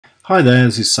Hi there,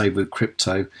 this is Save with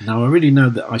Crypto. Now I really know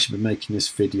that I should be making this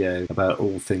video about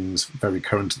all things very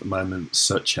current at the moment,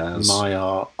 such as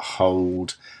Maiar,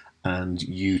 Hold and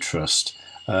Utrust.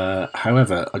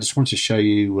 However, I just wanted to show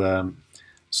you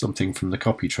something from the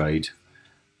copy trade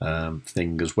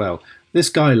thing as well. This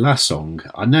guy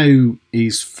Lasong, I know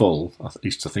he's full, I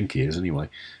used to think he is anyway,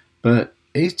 but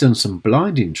he's done some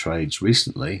blinding trades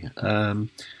recently.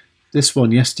 This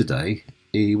one yesterday,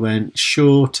 he went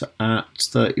short at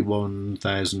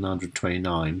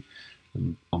 31,929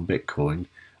 on Bitcoin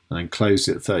and then closed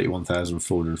it at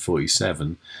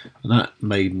 31,447, and that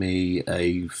made me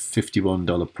a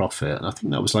 $51 profit, and I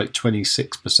think that was like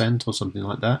 26% or something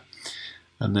like that.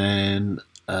 And then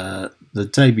the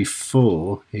day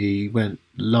before he went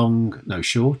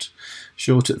short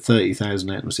at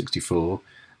 30,864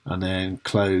 and then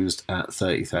closed at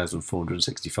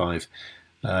 30,465.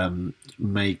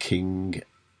 Making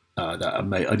that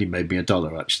only made me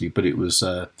 $1 actually, but it was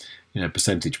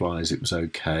percentage wise it was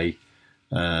okay.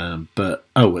 But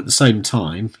at the same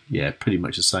time, pretty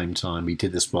much the same time, he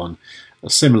did this one, a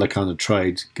similar kind of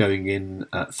trade, going in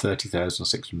at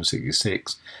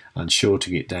 30,666 and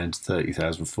shorting it down to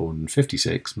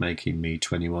 30,456, making me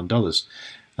 $21.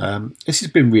 This has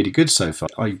been really good so far.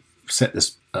 I set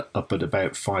this up at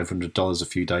about $500 a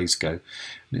few days ago,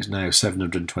 and it's now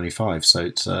 $725.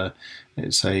 So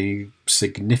it's a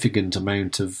significant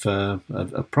amount of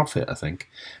profit, I think.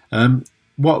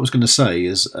 What I was going to say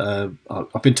is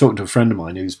I've been talking to a friend of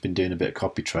mine who's been doing a bit of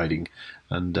copy trading,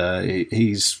 and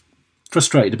he's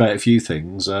frustrated about a few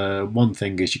things. One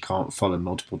thing is you can't follow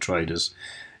multiple traders.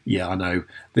 Yeah, I know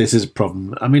this is a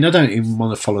problem. I mean, I don't even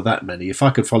want to follow that many. If I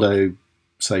could follow,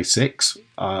 say, 6,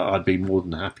 I'd be more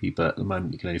than happy, but at the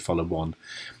moment you can only follow 1,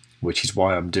 which is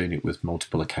why I'm doing it with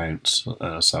multiple accounts,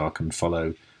 so I can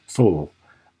follow 4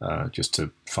 just to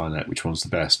find out which one's the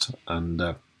best. And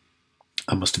I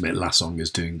must admit Lasong is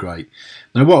doing great.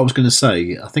 Now what I was going to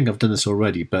say, I think I've done this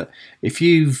already, but if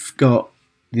you've got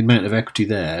the amount of equity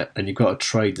there and you've got a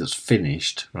trade that's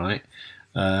finished, right,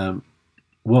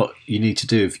 what you need to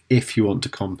do if you want to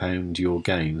compound your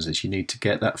gains is you need to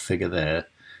get that figure there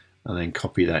and then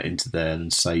copy that into there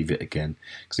and save it again.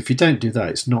 Because if you don't do that,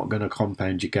 it's not going to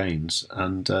compound your gains.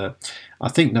 And I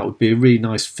think that would be a really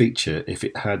nice feature if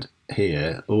it had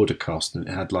here order cost and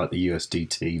it had like the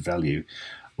USDT value,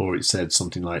 or it said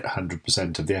something like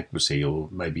 100% of the equity, or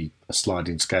maybe a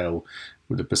sliding scale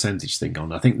with a percentage thing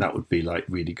on. I think that would be like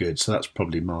really good. So that's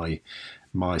probably my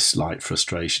slight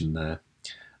frustration there.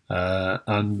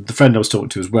 And the friend I was talking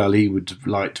to as well, he would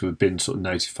like to have been sort of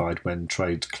notified when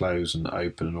trades close and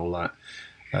open and all that.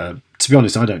 To be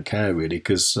honest, I don't care really,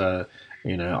 because I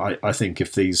think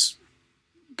if these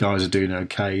guys are doing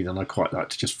okay, then I quite like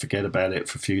to just forget about it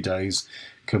for a few days,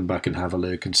 come back and have a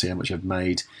look and see how much I've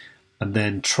made, and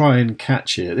then try and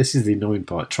catch it. This is the annoying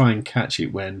part. Try and catch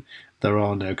it when there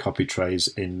are no copy trades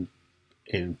in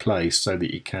place, so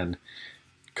that you can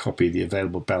copy the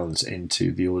available balance into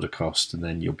the order cost, and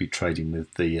then you'll be trading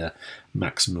with the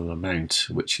maximum amount,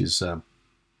 which is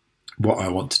what I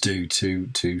want to do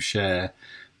to share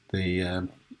the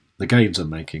gains I'm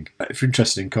making. If you're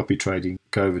interested in copy trading,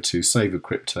 go over to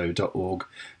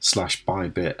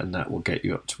savewithcrypto.org/ByBit, and that will get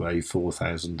you up to a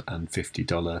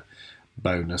 $4,050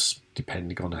 bonus,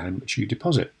 depending on how much you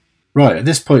deposit. Right, at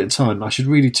this point in time, I should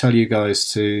really tell you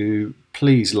guys to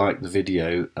please like the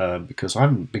video, because I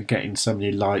haven't been getting so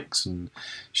many likes and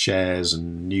shares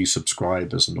and new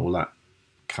subscribers and all that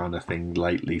kind of thing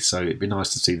lately. So it'd be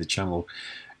nice to see the channel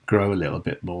grow a little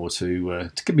bit more to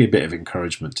give me a bit of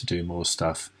encouragement to do more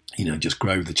stuff. Just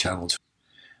grow the channel.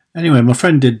 Anyway, my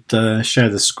friend did share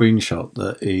the screenshot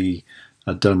that he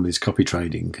had done with his copy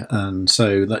trading, and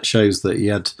so that shows that he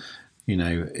had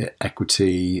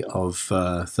equity of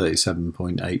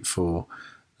 37.84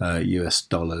 US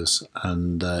dollars,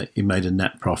 and he made a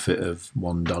net profit of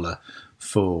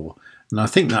 $1.04, and I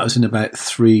think that was in about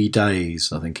 3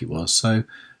 days, I think it was. So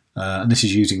and this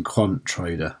is using Quant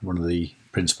Trader, one of the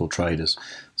principal traders.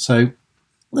 So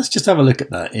let's just have a look at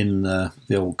that in the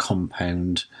old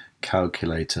compound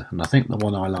calculator, and I think the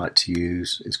one I like to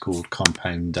use is called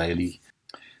Compound Daily.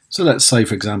 So let's say,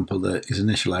 for example, that his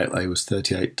initial outlay was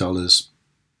 $38,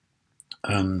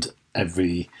 and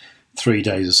every 3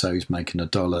 days or so he's making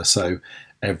 $1. So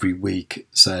every week,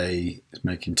 say, he's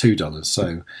making $2.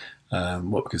 So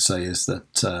what we could say is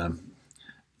that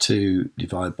 2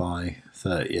 divided by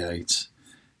 38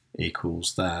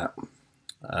 equals that.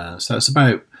 So it's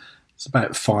about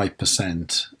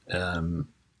 5%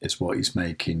 is what he's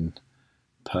making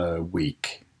per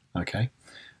week. Okay,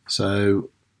 so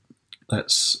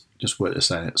let's just work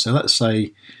this out. So let's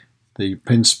say The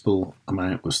principal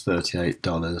amount was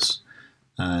 $38,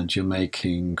 and you're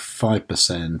making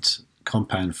 5%.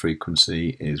 Compound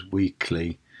frequency is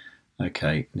weekly.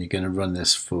 Okay, and you're going to run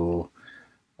this for,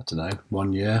 I don't know,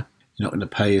 1 year. You're not going to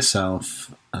pay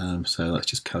yourself, so let's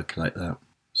just calculate that.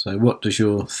 So what does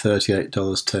your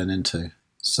 $38 turn into?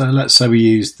 So let's say we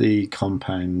use the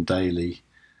compound daily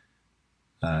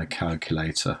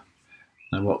calculator.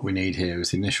 Now what we need here is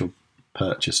the initial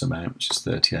purchase amount, which is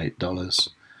 $38,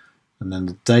 and then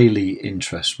the daily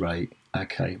interest rate.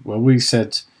 Okay, well we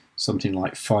said something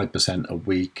like 5% a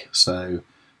week, so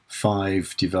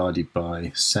 5 divided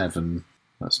by 7,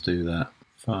 let's do that.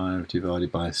 5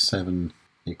 divided by 7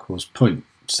 equals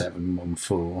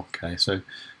 0.714. Okay, so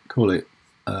call it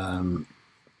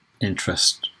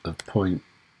interest of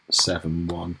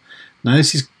 0.71. Now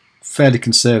this is fairly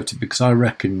conservative because I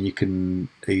reckon you can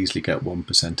easily get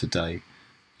 1% a day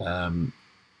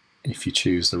if you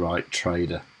choose the right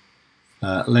trader.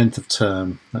 Length of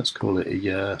term, let's call it a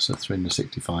year, so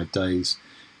 365 days.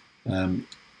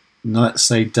 Let's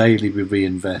say daily we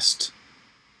reinvest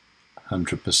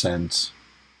 100%,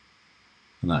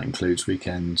 and that includes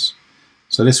weekends.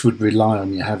 So this would rely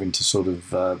on you having to sort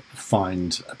of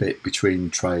find a bit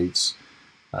between trades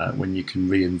when you can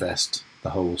reinvest the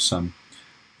whole sum,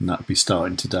 and that would be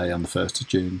starting today on the 1st of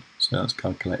June. So let's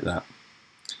calculate that.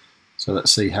 So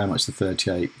let's see how much the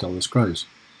 $38 grows.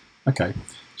 Okay,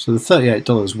 so the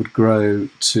 $38 would grow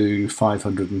to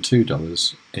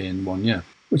 $502 in 1 year,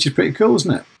 which is pretty cool,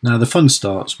 isn't it? Now the fun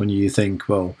starts when you think,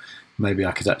 well, maybe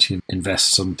I could actually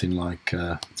invest something like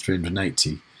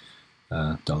 $380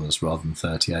 rather than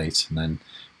 38, and then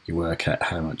you work out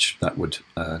how much that would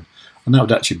earn, and that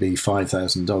would actually be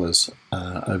 $5,000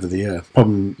 over the year. The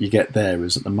problem you get there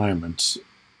is at the moment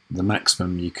the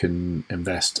maximum you can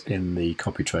invest in the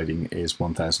copy trading is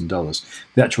 $1,000.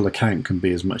 The actual account can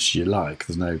be as much as you like,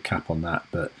 there's no cap on that,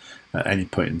 but at any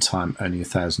point in time only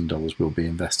 $1,000 will be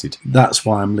invested. That's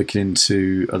why I'm looking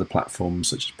into other platforms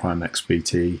such as Phemex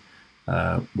BT,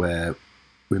 where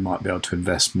we might be able to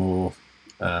invest more,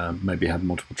 maybe have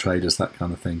multiple traders, that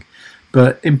kind of thing.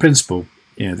 But in principle,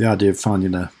 you know, the idea of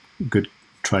finding a good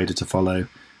trader to follow,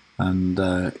 and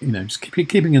you know, just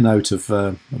keeping a note of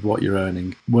what you're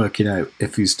earning, working out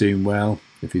if he's doing well,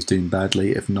 if he's doing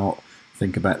badly. If not,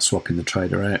 think about swapping the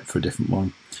trader out for a different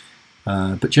one.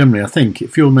 But generally, I think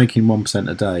if you're making 1%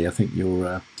 a day, I think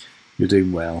you're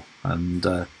doing well. And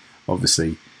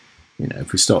obviously, you know,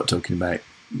 if we start talking about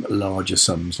larger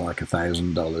sums like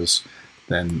 $1,000,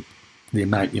 then the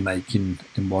amount you're making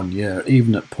in 1 year,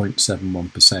 even at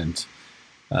 0.71%,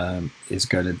 is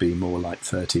going to be more like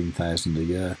 $13,000 a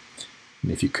year.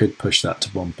 And if you could push that to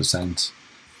 1%,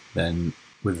 then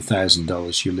with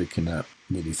 $1,000 you're looking at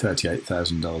nearly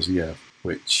 $38,000 a year,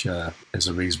 which is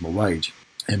a reasonable wage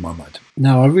in my mind.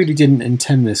 Now, I really didn't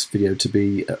intend this video to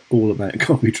be all about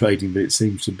copy trading, but it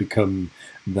seems to become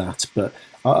that. But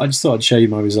I just thought I'd show you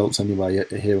my results anyway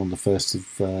here on the 1st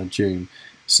of June.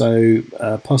 So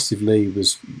Positive Lee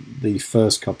was the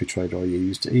first copy trader I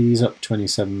used. He's up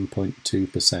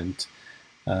 27.2%.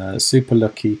 Super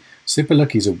Lucky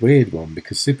is a weird one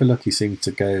because Super Lucky seems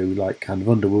to go like kind of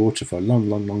underwater for a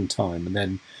long time, and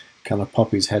then kind of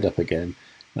pop his head up again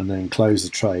and then close the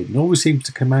trade, and always seems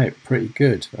to come out pretty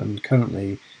good. And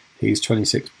currently he's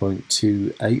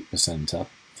 26.28% up.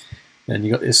 Then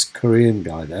you got this Korean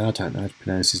guy there, I don't know how to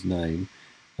pronounce his name.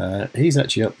 He's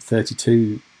actually up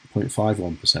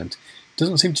 32.51%.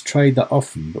 Doesn't seem to trade that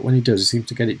often, but when he does, he seems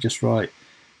to get it just right.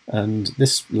 And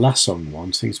this Lasong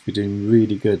one seems to be doing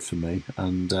really good for me,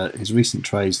 and his recent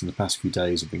trades in the past few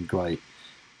days have been great.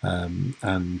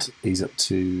 And he's up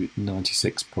to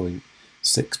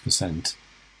 96.6%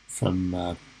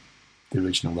 from the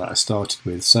original that I started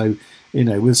with. So, you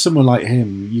know, with someone like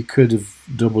him, you could have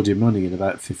doubled your money in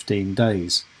about 15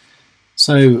 days.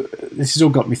 So this has all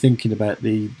got me thinking about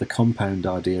the compound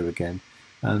idea again.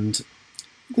 And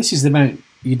this is the amount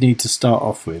you'd need to start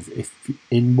off with. If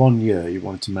in 1 year you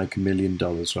wanted to make $1 million,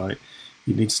 right,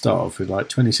 you need to start off with like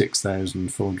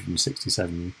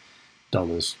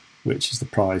 $26,467, which is the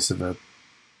price of a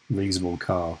reasonable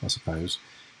car, I suppose.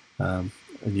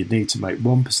 And you'd need to make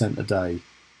 1% a day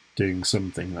doing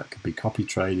something that could be copy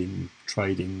trading.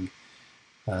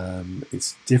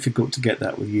 It's difficult to get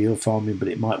that with yield farming, but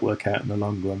it might work out in the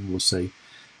long run, we'll see.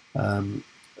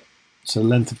 So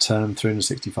length of term,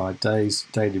 365 days,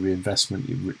 daily reinvestment,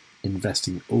 you're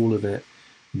investing all of it,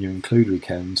 and you include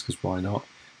weekends, because why not?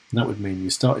 And that would mean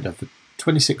you started off with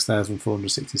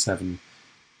 $26,467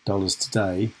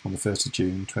 today on the 1st of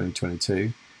June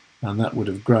 2022, and that would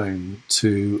have grown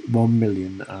to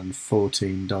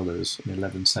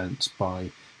 $1,014.11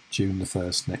 by June the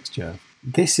 1st next year.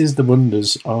 this is the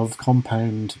wonders of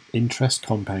compound interest,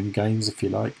 compound gains, if you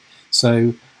like.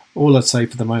 So all I'd say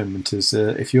for the moment is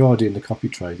if you are doing the copy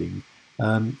trading,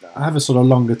 have a sort of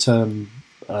longer term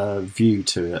view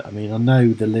to it. I mean, I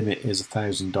know the limit is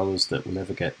 $1,000 that will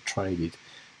ever get traded.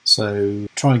 So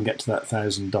try and get to that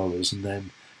 $1,000, and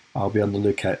then I'll be on the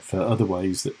lookout for other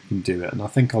ways that we can do it. And I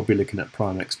think I'll be looking at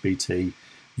Primex BT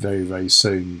very, very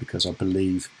soon, because I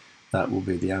believe that will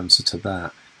be the answer to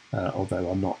that. Although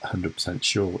I'm not 100%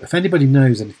 sure. If anybody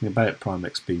knows anything about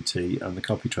Primex BT and the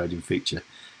copy trading feature,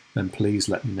 then please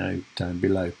let me know down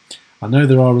below. I know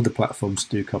there are other platforms to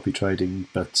do copy trading,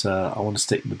 but I want to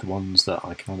stick with the ones that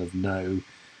I kind of know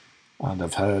and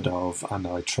have heard of and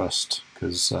I trust,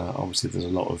 because obviously there's a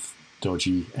lot of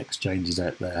dodgy exchanges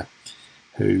out there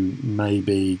who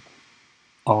maybe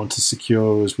aren't as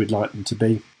secure as we'd like them to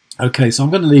be. Okay, so I'm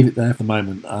going to leave it there for the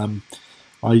moment.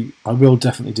 I will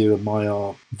definitely do a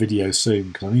Maiar video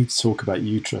soon, because I need to talk about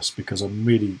Utrust, because I'm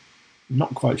really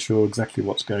not quite sure exactly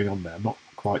what's going on there. I'm not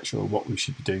quite sure what we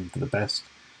should be doing for the best,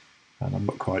 and I'm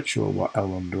not quite sure what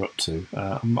Elrond are up to.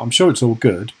 I'm sure it's all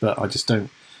good, but I just don't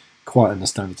quite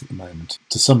understand it at the moment.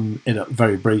 To sum it up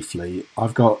very briefly,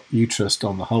 I've got Utrust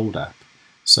on the Hold app,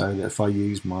 so that if I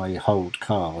use my Hold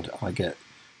card, I get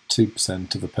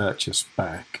 2% of the purchase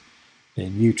back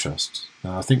in Utrust.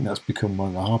 Now, I think that's become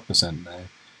 1.5% now,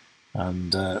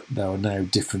 and there are now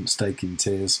different staking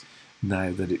tiers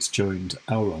now that it's joined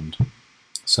Elrond.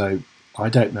 So I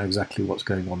don't know exactly what's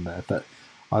going on there, but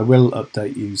I will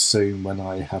update you soon when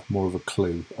I have more of a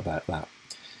clue about that.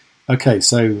 Okay,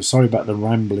 so sorry about the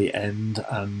rambly end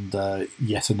and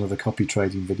yet another copy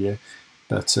trading video,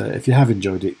 but if you have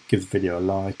enjoyed it, give the video a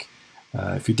like.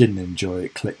 If you didn't enjoy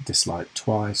it, click dislike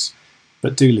twice,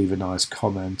 but do leave a nice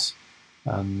comment,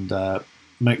 and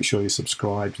make sure you're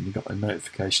subscribed and you've got the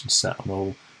notifications set on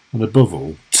all, and above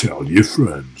all, tell your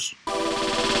friends.